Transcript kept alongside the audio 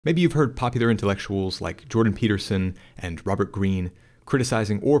Maybe you've heard popular intellectuals like Jordan Peterson and Robert Greene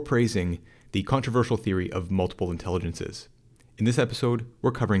criticizing or praising the controversial theory of multiple intelligences. In this episode, we're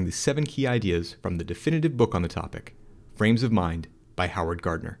covering the 7 key ideas from the definitive book on the topic, Frames of Mind by Howard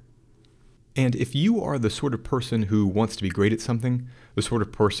Gardner. And if you are the sort of person who wants to be great at something, the sort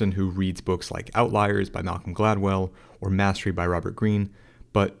of person who reads books like Outliers by Malcolm Gladwell or Mastery by Robert Greene,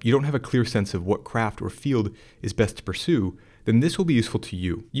 but you don't have a clear sense of what craft or field is best to pursue, then this will be useful to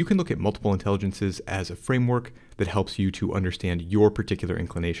you. You can look at multiple intelligences as a framework that helps you to understand your particular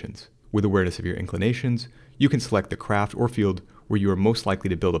inclinations. With awareness of your inclinations, you can select the craft or field where you are most likely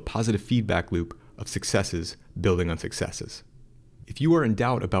to build a positive feedback loop of successes building on successes. If you are in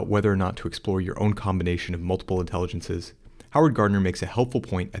doubt about whether or not to explore your own combination of multiple intelligences, Howard Gardner makes a helpful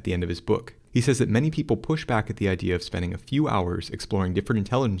point at the end of his book. He says that many people push back at the idea of spending a few hours exploring different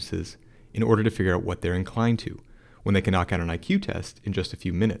intelligences in order to figure out what they're inclined to, when they can knock out an IQ test in just a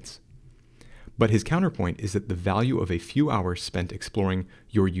few minutes. But his counterpoint is that the value of a few hours spent exploring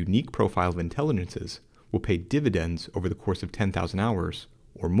your unique profile of intelligences will pay dividends over the course of 10,000 hours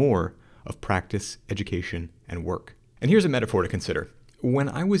or more of practice, education, and work. And here's a metaphor to consider. When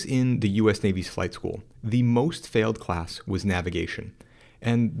I was in the US Navy's flight school, the most failed class was navigation.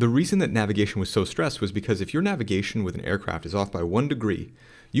 And the reason that navigation was so stressed was because if your navigation with an aircraft is off by 1 degree,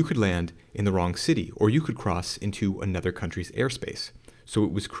 you could land in the wrong city, or you could cross into another country's airspace. So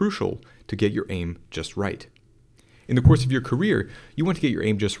it was crucial to get your aim just right. In the course of your career, you want to get your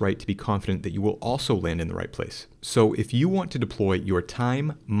aim just right to be confident that you will also land in the right place. So if you want to deploy your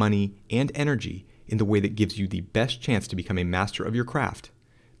time, money, and energy in the way that gives you the best chance to become a master of your craft,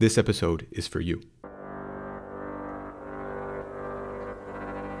 this episode is for you.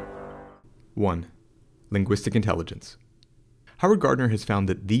 1. Linguistic Intelligence. Howard Gardner has found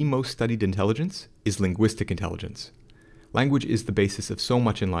that the most studied intelligence is linguistic intelligence. Language is the basis of so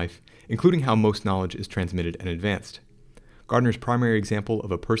much in life, including how most knowledge is transmitted and advanced. Gardner's primary example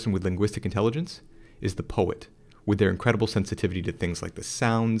of a person with linguistic intelligence is the poet, with their incredible sensitivity to things like the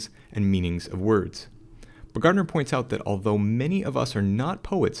sounds and meanings of words. But Gardner points out that although many of us are not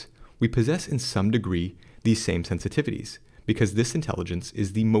poets, we possess in some degree these same sensitivities, because this intelligence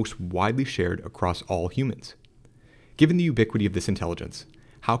is the most widely shared across all humans. Given the ubiquity of this intelligence,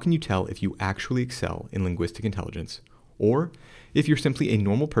 how can you tell if you actually excel in linguistic intelligence, or if you're simply a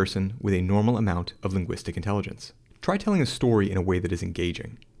normal person with a normal amount of linguistic intelligence? Try telling a story in a way that is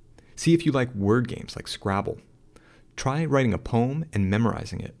engaging. See if you like word games like Scrabble. Try writing a poem and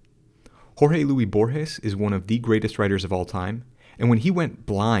memorizing it. Jorge Luis Borges is one of the greatest writers of all time, and when he went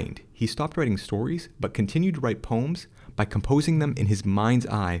blind, he stopped writing stories but continued to write poems by composing them in his mind's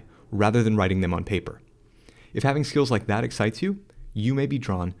eye rather than writing them on paper. If having skills like that excites you, you may be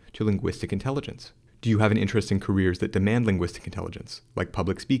drawn to linguistic intelligence. Do you have an interest in careers that demand linguistic intelligence, like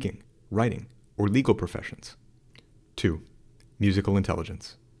public speaking, writing, or legal professions? 2. Musical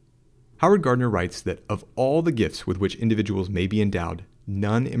intelligence. Howard Gardner writes that of all the gifts with which individuals may be endowed,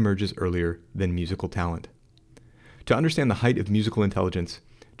 none emerges earlier than musical talent. To understand the height of musical intelligence,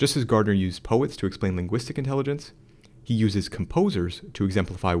 just as Gardner used poets to explain linguistic intelligence, he uses composers to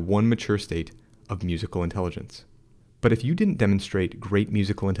exemplify one mature state of musical intelligence. But if you didn't demonstrate great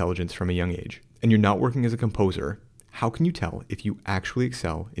musical intelligence from a young age, and you're not working as a composer, how can you tell if you actually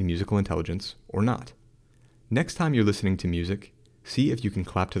excel in musical intelligence or not? Next time you're listening to music, see if you can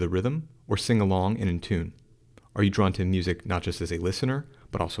clap to the rhythm or sing along and in tune. Are you drawn to music not just as a listener,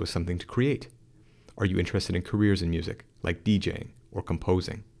 but also as something to create? Are you interested in careers in music, like DJing or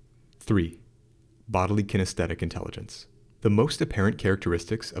composing? 3. Bodily-Kinesthetic Intelligence. The most apparent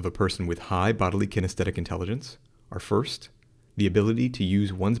characteristics of a person with high bodily kinesthetic intelligence are first, the ability to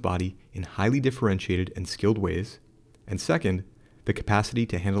use one's body in highly differentiated and skilled ways, and second, the capacity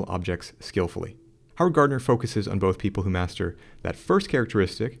to handle objects skillfully. Howard Gardner focuses on both people who master that first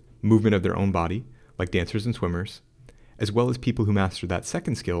characteristic, movement of their own body, like dancers and swimmers, as well as people who master that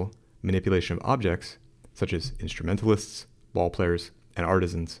second skill, manipulation of objects, such as instrumentalists, ball players, and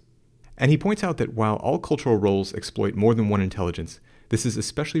artisans. And he points out that while all cultural roles exploit more than one intelligence, this is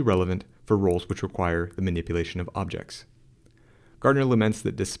especially relevant for roles which require the manipulation of objects. Gardner laments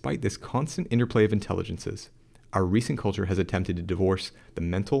that despite this constant interplay of intelligences, our recent culture has attempted to divorce the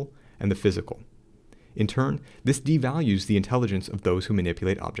mental and the physical. In turn, this devalues the intelligence of those who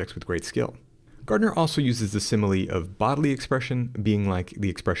manipulate objects with great skill. Gardner also uses the simile of bodily expression being like the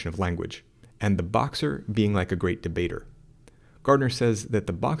expression of language, and the boxer being like a great debater. Gardner says that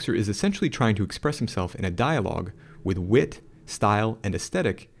the boxer is essentially trying to express himself in a dialogue with wit, style, and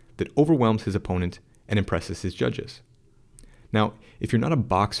aesthetic that overwhelms his opponent and impresses his judges. Now, if you're not a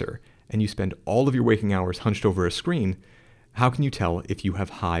boxer and you spend all of your waking hours hunched over a screen, How can you tell if you have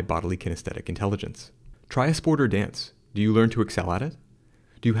high bodily kinesthetic intelligence? Try a sport or dance. Do you learn to excel at it?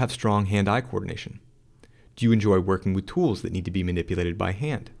 Do you have strong hand-eye coordination? Do you enjoy working with tools that need to be manipulated by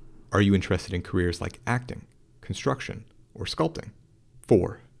hand? Are you interested in careers like acting, construction, or sculpting?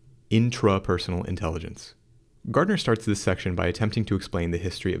 4. Intrapersonal intelligence. Gardner starts this section by attempting to explain the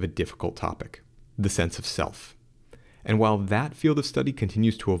history of a difficult topic, the sense of self. And while that field of study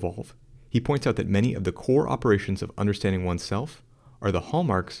continues to evolve, he points out that many of the core operations of understanding oneself are the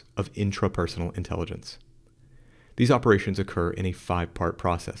hallmarks of intrapersonal intelligence. These operations occur in a 5-part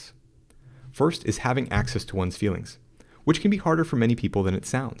process. First is having access to one's feelings, which can be harder for many people than it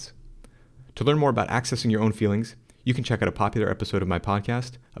sounds. To learn more about accessing your own feelings, you can check out a popular episode of my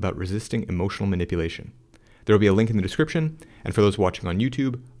podcast about resisting emotional manipulation. There will be a link in the description, and for those watching on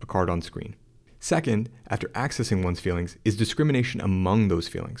YouTube, a card on screen. Second, after accessing one's feelings, is discrimination among those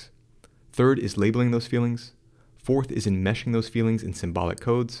feelings. Third is labeling those feelings. Fourth is enmeshing those feelings in symbolic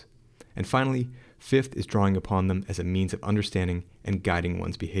codes. And finally, fifth is drawing upon them as a means of understanding and guiding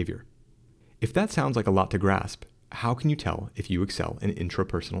one's behavior. If that sounds like a lot to grasp, how can you tell if you excel in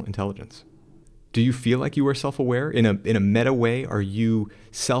intrapersonal intelligence? Do you feel like you are self-aware? In a meta way, are you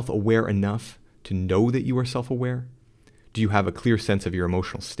self-aware enough to know that you are self-aware? Do you have a clear sense of your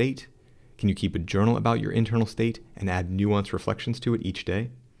emotional state? Can you keep a journal about your internal state and add nuanced reflections to it each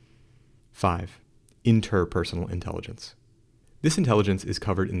day? 5. Interpersonal intelligence. This intelligence is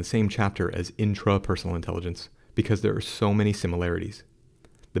covered in the same chapter as intrapersonal intelligence because there are so many similarities.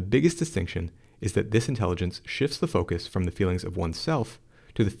 The biggest distinction is that this intelligence shifts the focus from the feelings of oneself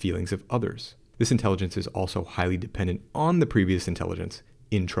to the feelings of others. This intelligence is also highly dependent on the previous intelligence,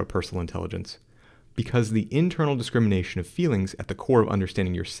 intrapersonal intelligence, because the internal discrimination of feelings at the core of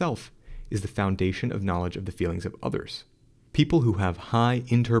understanding yourself is the foundation of knowledge of the feelings of others. People who have high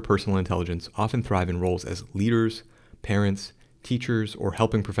interpersonal intelligence often thrive in roles as leaders, parents, teachers, or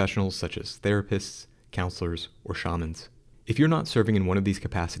helping professionals such as therapists, counselors, or shamans. If you're not serving in one of these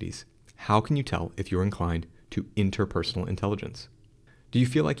capacities, how can you tell if you're inclined to interpersonal intelligence? Do you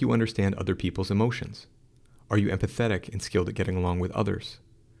feel like you understand other people's emotions? Are you empathetic and skilled at getting along with others?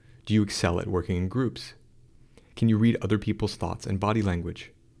 Do you excel at working in groups? Can you read other people's thoughts and body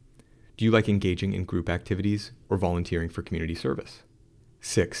language? Do you like engaging in group activities or volunteering for community service?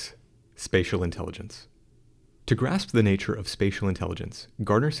 6. Spatial intelligence. To grasp the nature of spatial intelligence,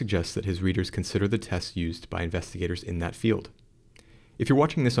 Gardner suggests that his readers consider the tests used by investigators in that field. If you're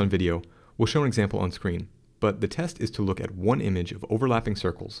watching this on video, we'll show an example on screen, but the test is to look at one image of overlapping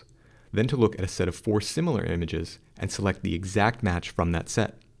circles, then to look at a set of 4 similar images and select the exact match from that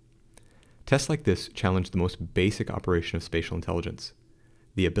set. Tests like this challenge the most basic operation of spatial intelligence,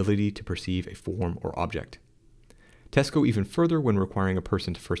 the ability to perceive a form or object. Tests go even further when requiring a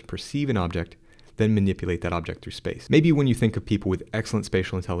person to first perceive an object, then manipulate that object through space. Maybe when you think of people with excellent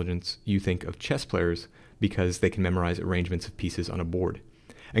spatial intelligence, you think of chess players because they can memorize arrangements of pieces on a board.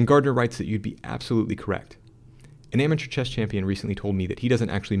 And Gardner writes that you'd be absolutely correct. An amateur chess champion recently told me that he doesn't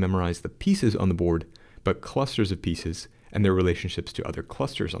actually memorize the pieces on the board, but clusters of pieces and their relationships to other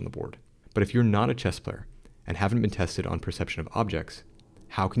clusters on the board. But if you're not a chess player and haven't been tested on perception of objects,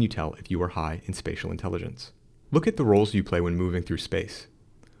 how can you tell if you are high in spatial intelligence? Look at the roles you play when moving through space.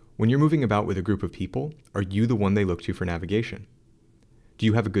 When you're moving about with a group of people, are you the one they look to for navigation? Do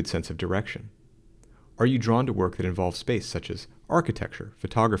you have a good sense of direction? Are you drawn to work that involves space, such as architecture,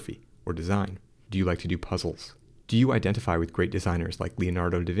 photography, or design? Do you like to do puzzles? Do you identify with great designers like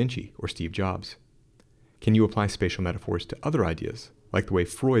Leonardo da Vinci or Steve Jobs? Can you apply spatial metaphors to other ideas, like the way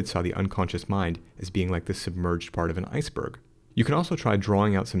Freud saw the unconscious mind as being like the submerged part of an iceberg? You can also try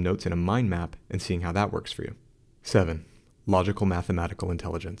drawing out some notes in a mind map and seeing how that works for you. 7. Logical mathematical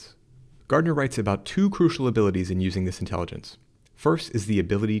intelligence. Gardner writes about 2 crucial abilities in using this intelligence. First is the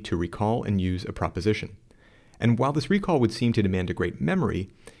ability to recall and use a proposition. And while this recall would seem to demand a great memory,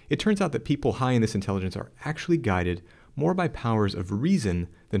 it turns out that people high in this intelligence are actually guided more by powers of reason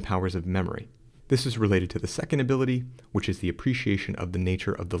than powers of memory. This is related to the second ability, which is the appreciation of the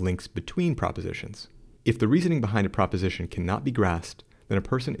nature of the links between propositions. If the reasoning behind a proposition cannot be grasped, then a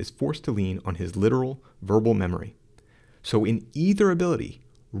person is forced to lean on his literal, verbal memory. So in either ability,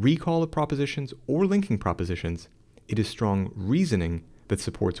 recall of propositions or linking propositions, it is strong reasoning that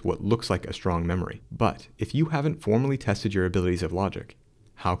supports what looks like a strong memory. But if you haven't formally tested your abilities of logic,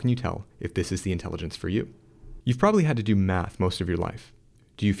 how can you tell if this is the intelligence for you? You've probably had to do math most of your life.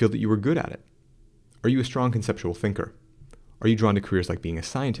 Do you feel that you were good at it? Are you a strong conceptual thinker? Are you drawn to careers like being a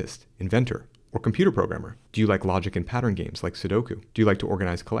scientist, inventor, or computer programmer? Do you like logic and pattern games like Sudoku? Do you like to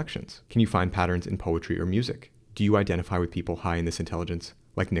organize collections? Can you find patterns in poetry or music? Do you identify with people high in this intelligence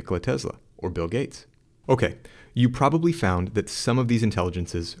like Nikola Tesla or Bill Gates? Okay, You probably found that some of these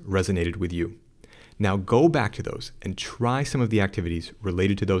intelligences resonated with you. Now go back to those and try some of the activities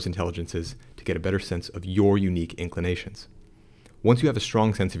related to those intelligences to get a better sense of your unique inclinations. Once you have a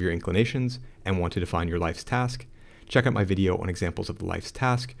strong sense of your inclinations and want to define your life's task, check out my video on examples of the life's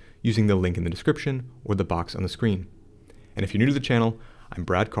task using the link in the description or the box on the screen. And if you're new to the channel, I'm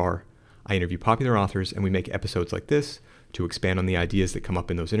Brad Carr. I interview popular authors and we make episodes like this to expand on the ideas that come up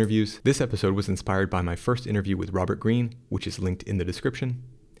in those interviews. This episode was inspired by my first interview with Robert Greene, which is linked in the description.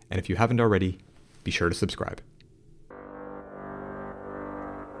 And if you haven't already, be sure to subscribe.